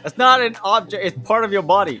strong. It's not an object. It's part of your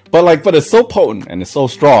body. But it's so potent and it's so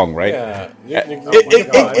strong, right? Yeah.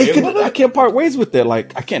 I can't part ways with it.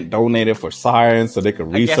 Like, I can't donate it for science so they can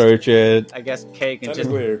research it. I guess Cake and just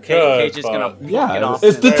Technically you Cake could, just gonna but- fuck it Yeah, off.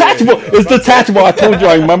 it's and- detachable. It's detachable. I told you.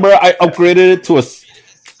 I remember I upgraded it to a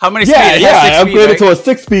How many yeah. speed? It has I 6 speed, upgraded right? to a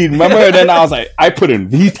 6-speed. Remember? And then I was like, I put in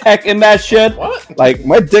VTech in that shit. What? Like,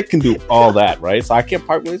 my dick can do all that, right? So I can't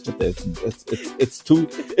part ways with it. It's too.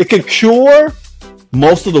 It can cure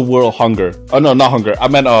most of the world hunger. Oh no, not hunger. I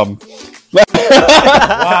meant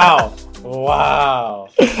Wow.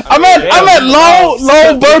 I meant low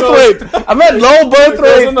birth rate. I meant low birth It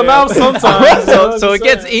goes in rate. the mouth sometimes. So it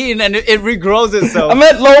gets eaten and it regrows itself. I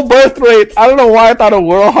meant low birth rate. I don't know why I thought of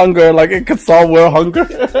world hunger, like it could solve world hunger.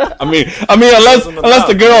 I mean, unless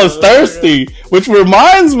the girl is thirsty, which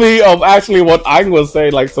reminds me of actually what I was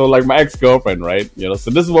saying. Like my ex-girlfriend, right? You know,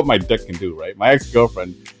 so this is what my dick can do, right? My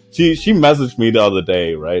ex-girlfriend, she messaged me the other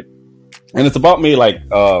day, right? And it's about me, like,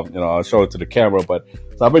 I'll show it to the camera, but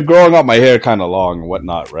so I've been growing out my hair kind of long and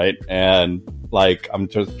whatnot, right? And like, I'm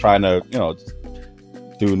just trying to, just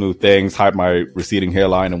do new things, hide my receding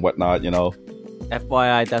hairline and whatnot,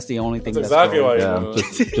 FYI, that's the only thing That's that's exactly why growing. you Yeah,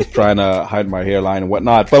 do it. just trying to hide my hairline and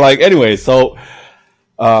whatnot. But like, anyway, so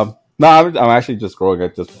no, I'm actually just growing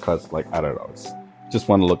it just because, like, I don't know, just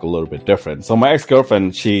want to look a little bit different. So my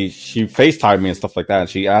ex-girlfriend, she FaceTimed me and stuff like that, and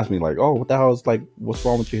she asked me like, "Oh, what the hell is like, what's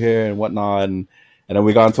wrong with your hair and whatnot?" And then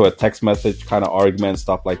we got into a text message kind of argument and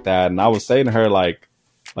stuff like that. And I was saying to her like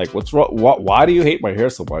what's wrong? Why do you hate my hair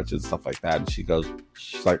so much and stuff like that? And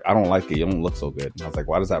she's like, I don't like it. You don't look so good. And I was like,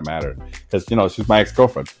 why does that matter? Because she's my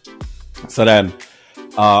ex-girlfriend. So then,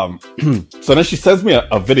 she sends me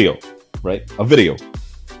a video, right? A video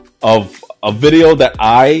that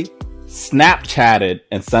I Snapchatted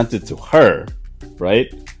and sent it to her,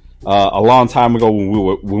 right? A long time ago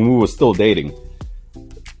when we were still dating.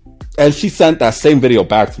 And she sent that same video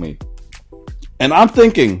back to me. And I'm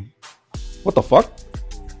thinking, what the fuck?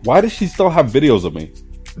 Why does she still have videos of me?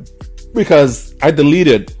 Because I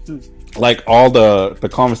deleted like all the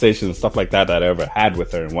conversations and stuff like that I ever had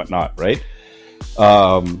with her and whatnot, right?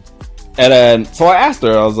 And then so I asked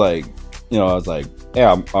her, I was like,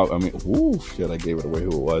 Yeah, I mean, ooh, shit, I gave it away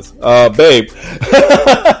who it was. Babe.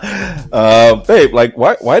 Babe, like,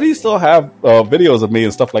 why do you still have videos of me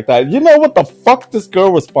and stuff like that? You know what the fuck this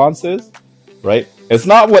girl response is? Right? It's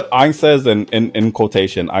not what Aang says in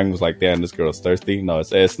quotation. Aang was like, damn, this girl's thirsty. No,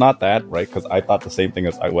 it's not that, right? Because I thought the same thing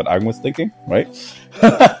as what Aang was thinking, right?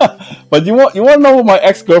 But you want to know what my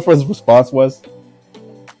ex-girlfriend's response was?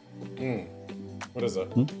 What is it?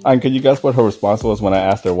 Aang, can you guess what her response was when I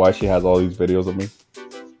asked her why she has all these videos of me?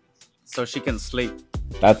 So she can sleep.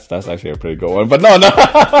 That's actually a pretty good one, but no,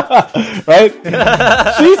 right?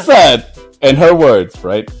 She said, in her words,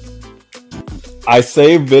 right? I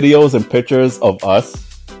save videos and pictures of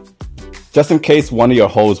us just in case one of your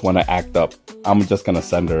hoes want to act up. I'm just gonna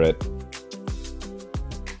send her it.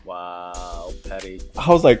 Wow, petty. I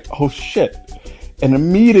was like, oh shit. And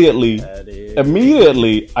immediately,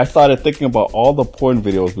 I started thinking about all the porn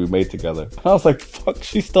videos we made together. And I was like, fuck,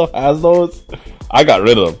 she still has those? I got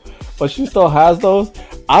rid of them. But she still has those?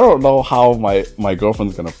 I don't know how my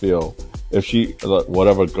girlfriend's gonna feel if she,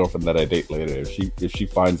 whatever girlfriend that I date later, if she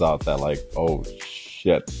finds out that, like, oh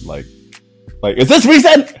shit, like, is this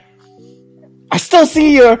recent? I still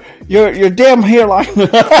see your damn hairline.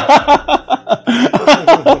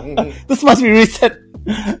 This must be recent.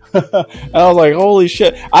 And I was like, holy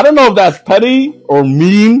shit. I don't know if that's petty or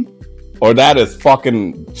mean or that is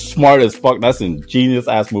fucking smart as fuck. That's a genius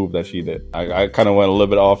ass move that she did. I kind of went a little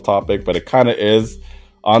bit off topic, but it kind of is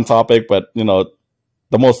on topic. But, you know,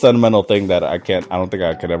 the most sentimental thing that I don't think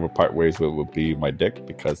I could ever part ways with would be my dick,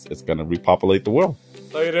 because it's going to repopulate the world.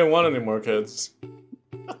 So you didn't want any more kids.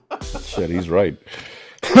 Shit, he's right.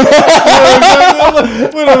 Wait a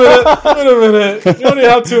minute. You only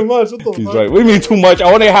have too much. What the He's fuck? right. We mean too much.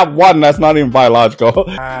 I only have one. That's not even biological.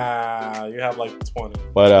 You have like 20.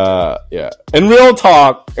 But yeah. In real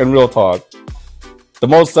talk, the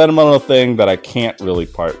most sentimental thing that I can't really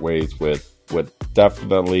part ways with would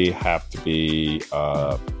definitely have to be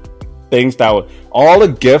things that would, all the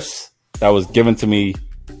gifts that was given to me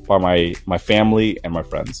by my family and my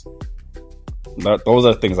friends. Those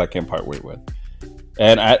are things I can't part ways with.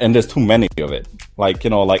 And there's too many of it. Like, you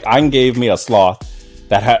know, like Aang gave me a sloth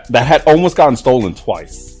that had almost gotten stolen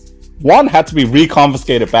twice. One had to be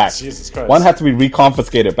reconfiscated back. Jesus Christ. One had to be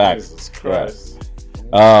reconfiscated back. Jesus Christ.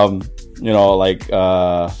 Yeah. You know, like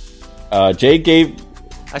Jay gave.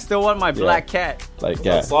 I still want my black cat. Like, That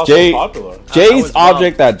yeah, sloth Jay. was popular. Jay's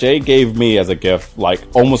object that Jay gave me as a gift, like,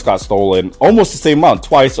 almost got stolen, almost the same amount,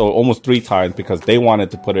 twice or almost 3 times, because they wanted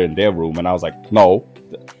to put it in their room, and I was like, no.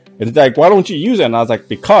 It's like, why don't you use it? And I was like,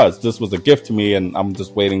 because this was a gift to me, and I'm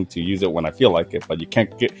just waiting to use it when I feel like it. But you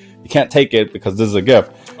can't take it because this is a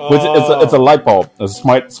gift. Which it's a light bulb, a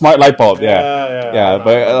smart light bulb. Yeah.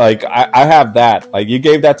 But like, I have that. Like, you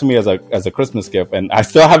gave that to me as a Christmas gift, and I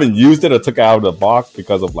still haven't used it or took it out of the box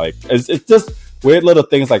because of, like, it's just weird little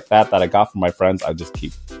things like that I got from my friends. I just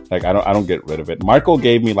keep, like, I don't get rid of it. Marco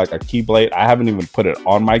gave me like a keyblade. I haven't even put it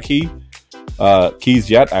on my keys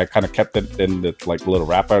yet. I kind of kept it in the, like, little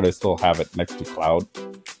wrapper. I still have it next to Cloud. See,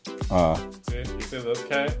 you see this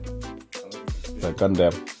guy? The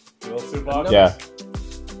Gundam. Little box? Yeah.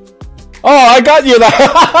 Oh, I got you that.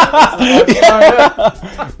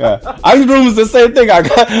 Yeah. Ang's room is the same thing. I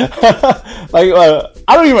got like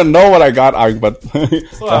I don't even know what I got, Ang, but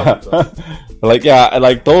like, yeah,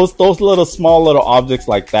 like those little small little objects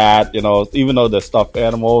like that, you know, even though they're stuffed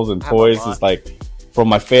animals and toys, it's like from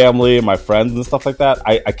my family, my friends and stuff like that,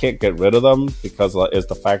 I can't get rid of them because it's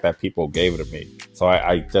the fact that people gave it to me. So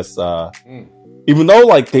I just even though,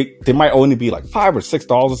 like, they might only be like $5 or $6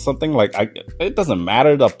 or something, like, it doesn't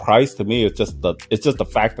matter the price to me. It's just the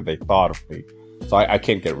fact that they thought of me. So I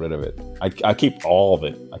can't get rid of it. I keep all of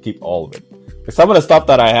it. Like, some of the stuff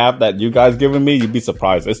that I have that you guys given me, you'd be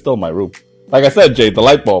surprised. It's still in my room. Like I said, Jay, the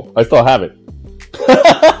light bulb, I still have it.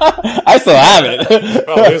 I still have it.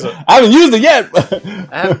 I haven't used it yet.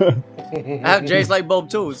 I have Jay's light bulb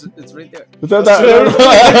too. It's right there. This bitch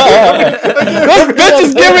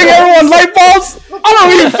is giving everyone light bulbs. I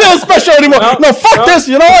don't even feel special anymore. No, fuck this.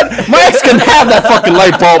 You know what? My ex can have that fucking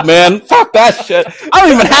light bulb, man. Fuck that shit. I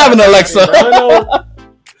don't even have an Alexa.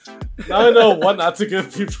 Now I know what not to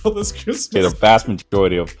give people this Christmas. The vast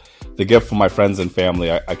majority of the gift from my friends and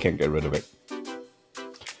family, I can't get rid of it.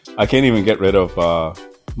 I can't even get rid of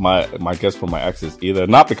my gifts from my exes either.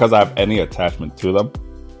 Not because I have any attachment to them,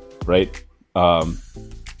 right?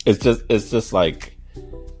 It's just like,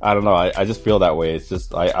 I don't know. I just feel that way. It's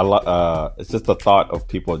just it's just the thought of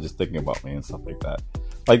people just thinking about me and stuff like that.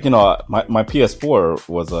 Like, you know, my PS4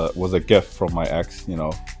 was a gift from my ex. You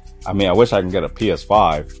know, I mean, I wish I can get a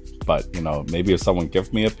PS5. But maybe if someone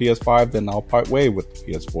gives me a PS5, then I'll part way with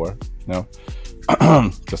the PS4.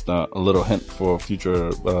 Just a little hint for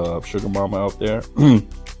future sugar mama out there.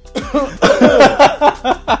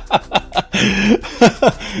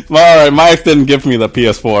 Well, all right, my ex didn't give me the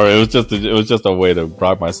PS4. It was just a way to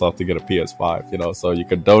bribe myself to get a PS5. So you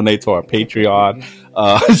can donate to our Patreon,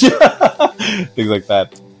 things like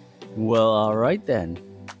that. Well, all right then.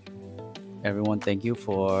 Everyone, thank you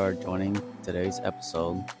for joining today's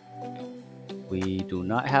episode. We do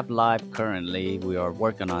not have live currently. We are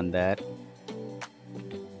working on that.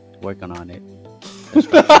 Working on it.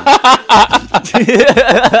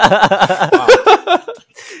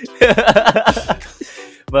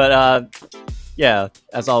 But yeah,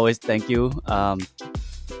 as always, thank you.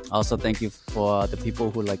 Also, thank you for the people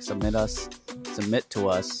who submit to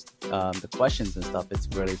us the questions and stuff. It's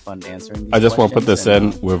really fun answering these I just want to put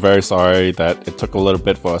questions this in. We're very sorry that it took a little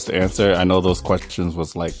bit for us to answer. I know those questions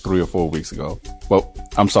was 3 or 4 weeks ago. Well,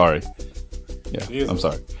 I'm sorry. Yeah, Jesus. I'm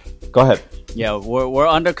sorry. Go ahead. Yeah, we're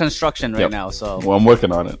under construction right now, so well, I'm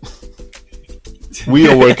working on it. We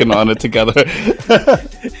are working on it together.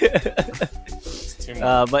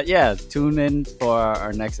 But yeah, tune in for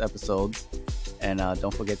our next episodes, and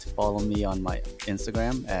don't forget to follow me on my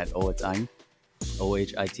Instagram at ohitsan,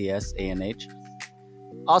 OHITSANH.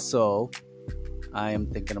 Also, I am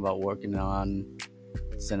thinking about working on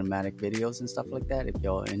cinematic videos and stuff like that. If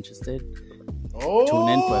y'all are interested, tune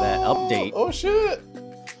in for that update. Oh shit!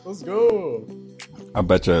 Let's go. I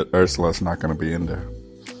bet you Ursula's not going to be in there.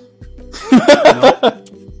 I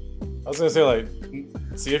was gonna say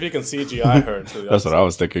see if you can CGI her. That's what I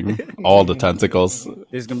was thinking. All the tentacles.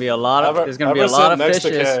 There's gonna be a lot of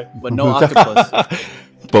fishes, but no octopus.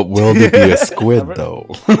 But will there be a squid though?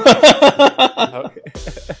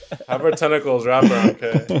 Have her tentacles wrap around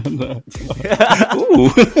Kay. Ooh,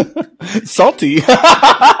 salty.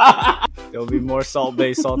 There'll be more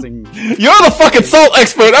salt-based salting. You're the fucking salt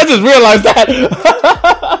expert. I just realized that.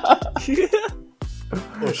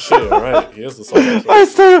 Oh shit! Right, he is the salt expert. I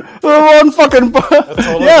started one fucking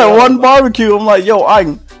one barbecue. I'm like, yo,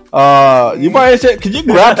 you buy shit? Can you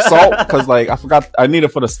grab salt? Because I forgot I need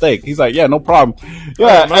it for the steak. He's like, yeah, no problem.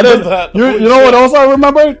 Yeah, and then that. You know what else I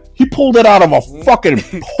remember? He pulled it out of a fucking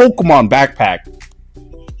Pokemon backpack.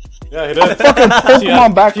 Yeah, he did. A fucking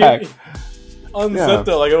Pokemon backpack. Unzipped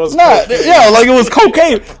it like it was like it was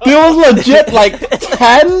cocaine. There was legit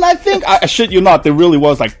 10, I think. I shit you not, there really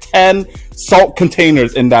was 10 salt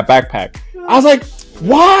containers in that backpack. I was like,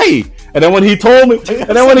 why? And then when he told me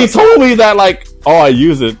that I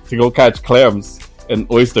use it to go catch clams and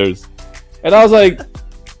oysters. And I was like,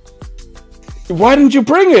 why didn't you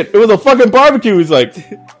bring it? It was a fucking barbecue. He's like,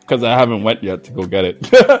 because I haven't went yet to go get it.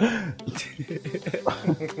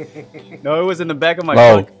 No, it was in the back of my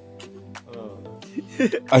truck.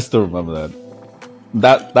 I still remember that.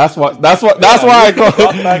 That's why I called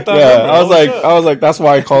I was like that's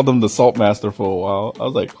why I called him the Salt Master for a while. I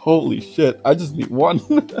was like, holy shit, I just need one.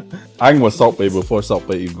 I was Salt Bae before Salt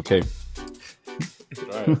Bae even came.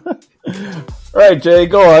 Right, Jay,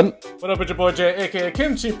 go on. What up, it's your boy Jay, aka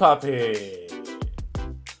Kimchi Papi.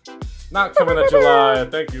 Not coming at July.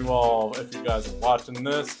 Thank you all if you guys are watching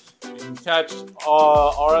this. You can catch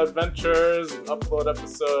our adventures and upload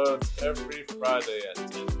episodes every Friday at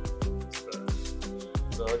 10.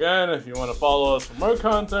 So again, if you want to follow us for more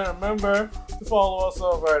content, remember to follow us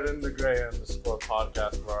over at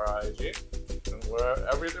 @InTheGray_podcast for our IG. And we're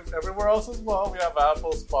everywhere else as well. We have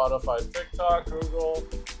Apple, Spotify, TikTok, Google.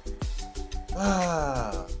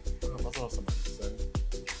 What else am I saying?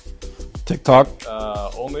 TikTok.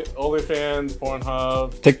 OnlyFans,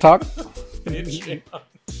 Pornhub. TikTok.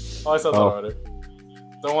 I said that already.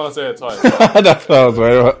 Don't want to say it twice. That was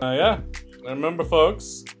right. Yeah. And remember,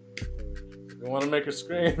 folks, if you want to make her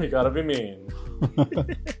scream, you gotta be mean.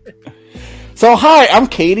 So, hi, I'm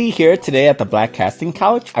Katie here today at the Black Casting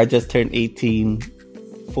Couch. I just turned 18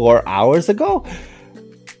 4 hours ago.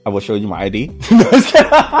 I will show you my ID. How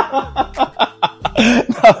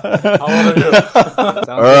old are you?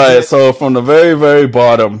 All right, so from the very, very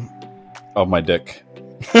bottom of my dick,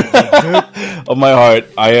 of my heart,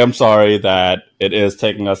 I am sorry that it is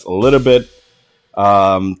taking us a little bit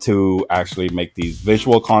to actually make these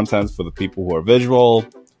visual contents for the people who are visual,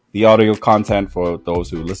 the audio content for those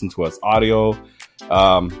who listen to us audio.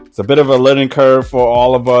 It's a bit of a learning curve for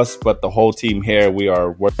all of us, but the whole team here, we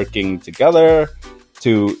are working together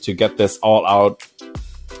to get this all out.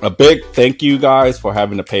 A big thank you guys for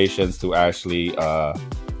having the patience to actually,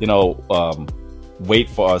 wait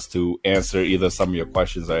for us to answer either some of your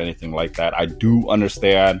questions or anything like that. I do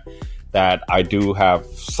understand that I do have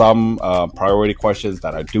some priority questions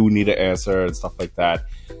that I do need to answer and stuff like that.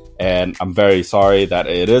 And I'm very sorry that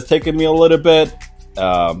it is taking me a little bit.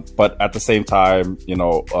 But at the same time,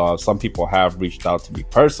 some people have reached out to me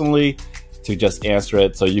personally to just answer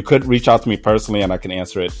it. So you could reach out to me personally and I can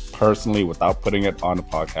answer it personally without putting it on the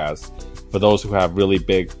podcast for those who have really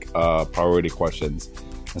big priority questions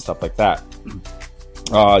and stuff like that.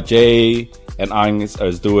 Jay and Ang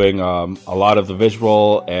is doing a lot of the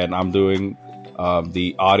visual, and I'm doing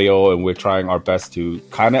the audio, and we're trying our best to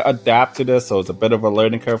kind of adapt to this. So it's a bit of a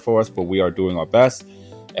learning curve for us, but we are doing our best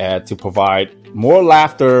and to provide more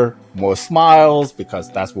laughter, more smiles, because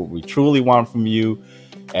that's what we truly want from you.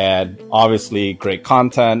 And obviously great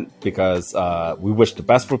content, because we wish the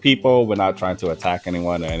best for people. We're not trying to attack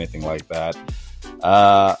anyone or anything like that.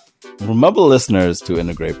 Remember, listeners to In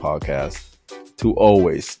the Great Podcast, to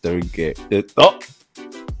always stay gay. What?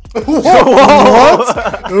 What?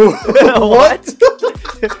 What?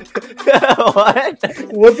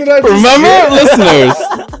 What did I just Remember, listeners.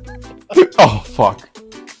 Oh, fuck.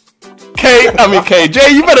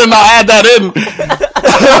 KJ, you better not add that in.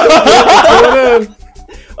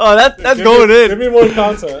 Oh, that's going in. Give me more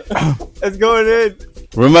content. That's going in.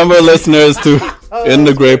 Remember, listeners, to In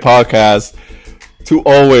the Gray Podcast, to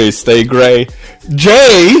always stay gray.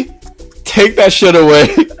 Jay, take that shit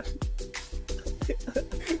away.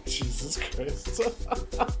 Jesus Christ.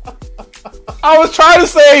 I was trying to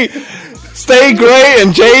say stay gray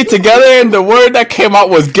and Jay together, and the word that came out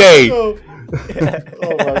was gay. Oh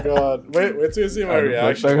my god. Wait till you see my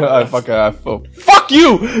reaction. Fuck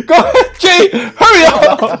you! Go ahead, Jay! Hurry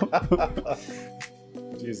up!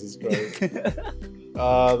 Jesus Christ.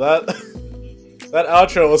 That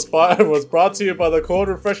outro was brought to you by the cold,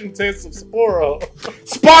 refreshing taste of Sapporo.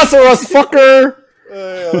 Sponsor us, fucker!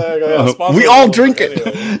 We all drink it.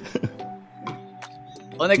 Anyway.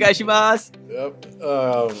 Onegaishimasu. Yep.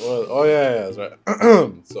 That's right.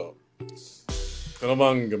 So, この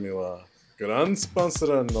番組はグランスポンサ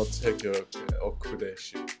ーの提供でお送り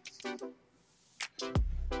します。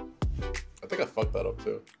I think I fucked that up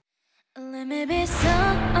too. Let me be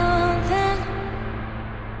something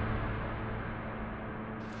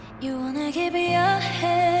you wanna keep your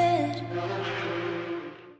head.